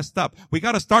all messed up. We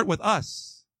got to start with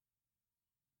us.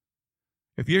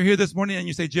 If you're here this morning and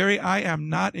you say, Jerry, I am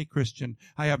not a Christian.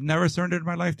 I have never surrendered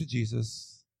my life to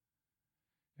Jesus.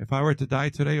 If I were to die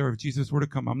today or if Jesus were to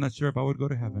come, I'm not sure if I would go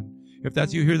to heaven. If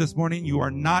that's you here this morning, you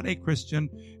are not a Christian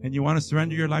and you want to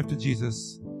surrender your life to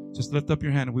Jesus, just lift up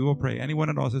your hand and we will pray. Anyone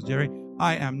at all says, Jerry,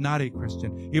 I am not a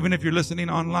Christian. Even if you're listening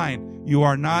online, you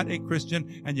are not a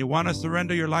Christian and you want to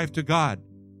surrender your life to God.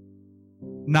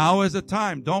 Now is the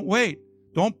time. Don't wait.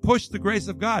 Don't push the grace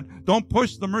of God. Don't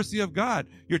push the mercy of God.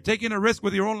 You're taking a risk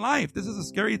with your own life. This is a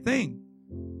scary thing.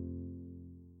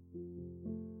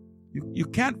 You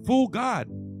can't fool God.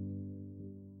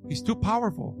 He's too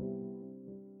powerful.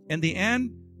 In the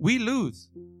end, we lose.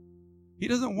 He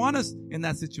doesn't want us in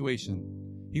that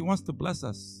situation. He wants to bless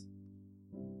us.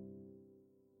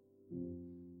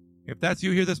 If that's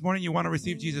you here this morning, you want to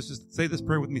receive Jesus, just say this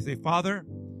prayer with me. Say, Father,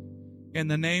 in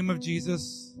the name of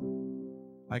Jesus,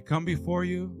 I come before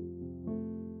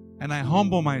you and I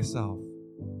humble myself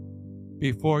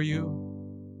before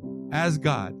you as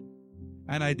God.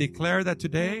 And I declare that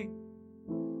today,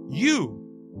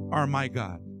 you are my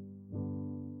God.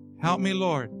 Help me,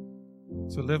 Lord,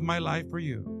 to live my life for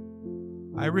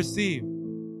you. I receive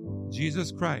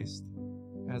Jesus Christ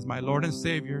as my Lord and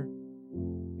Savior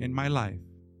in my life.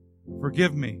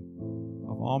 Forgive me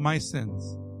of all my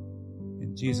sins.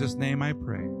 In Jesus' name I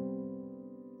pray.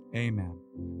 Amen.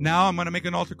 Now I'm going to make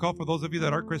an altar call for those of you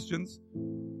that are Christians.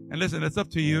 And listen, it's up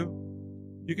to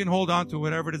you. You can hold on to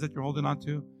whatever it is that you're holding on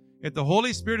to. If the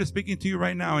Holy Spirit is speaking to you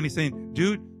right now and He's saying,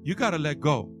 dude, you got to let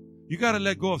go. You got to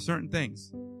let go of certain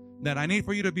things. That I need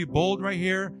for you to be bold right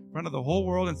here in front of the whole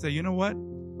world and say, you know what?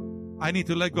 I need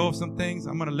to let go of some things.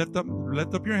 I'm going to lift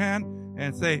up your hand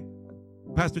and say,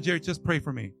 Pastor Jerry, just pray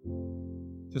for me.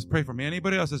 Just pray for me.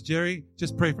 Anybody else says, Jerry,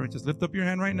 just pray for me. Just lift up your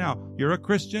hand right now. You're a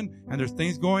Christian and there's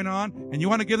things going on and you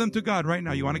want to give them to God right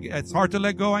now. It's hard to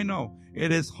let go. I know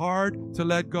it is hard to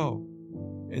let go.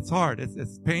 It's hard.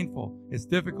 It's painful. It's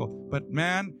difficult. But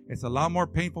man, it's a lot more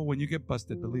painful when you get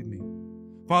busted. Believe me.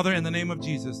 Father, in the name of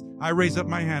Jesus, I raise up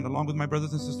my hand along with my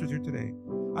brothers and sisters here today.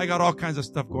 I got all kinds of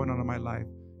stuff going on in my life.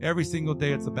 Every single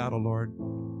day it's a battle, Lord.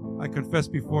 I confess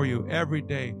before you every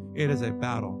day it is a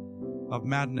battle of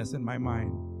madness in my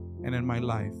mind and in my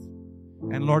life.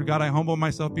 And Lord God, I humble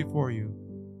myself before you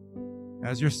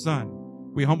as your son.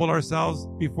 We humble ourselves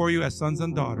before you as sons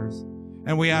and daughters.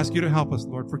 And we ask you to help us,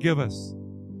 Lord. Forgive us.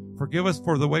 Forgive us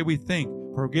for the way we think.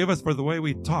 Forgive us for the way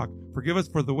we talk. Forgive us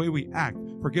for the way we act.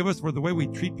 Forgive us for the way we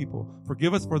treat people.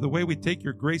 Forgive us for the way we take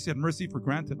your grace and mercy for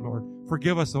granted, Lord.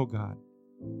 Forgive us, oh God.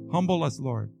 Humble us,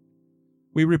 Lord.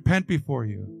 We repent before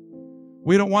you.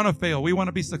 We don't want to fail. We want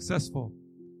to be successful.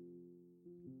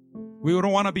 We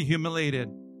don't want to be humiliated.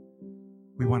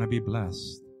 We want to be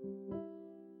blessed.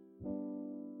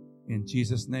 In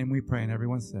Jesus' name we pray, and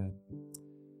everyone said,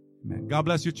 amen. God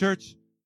bless you, church.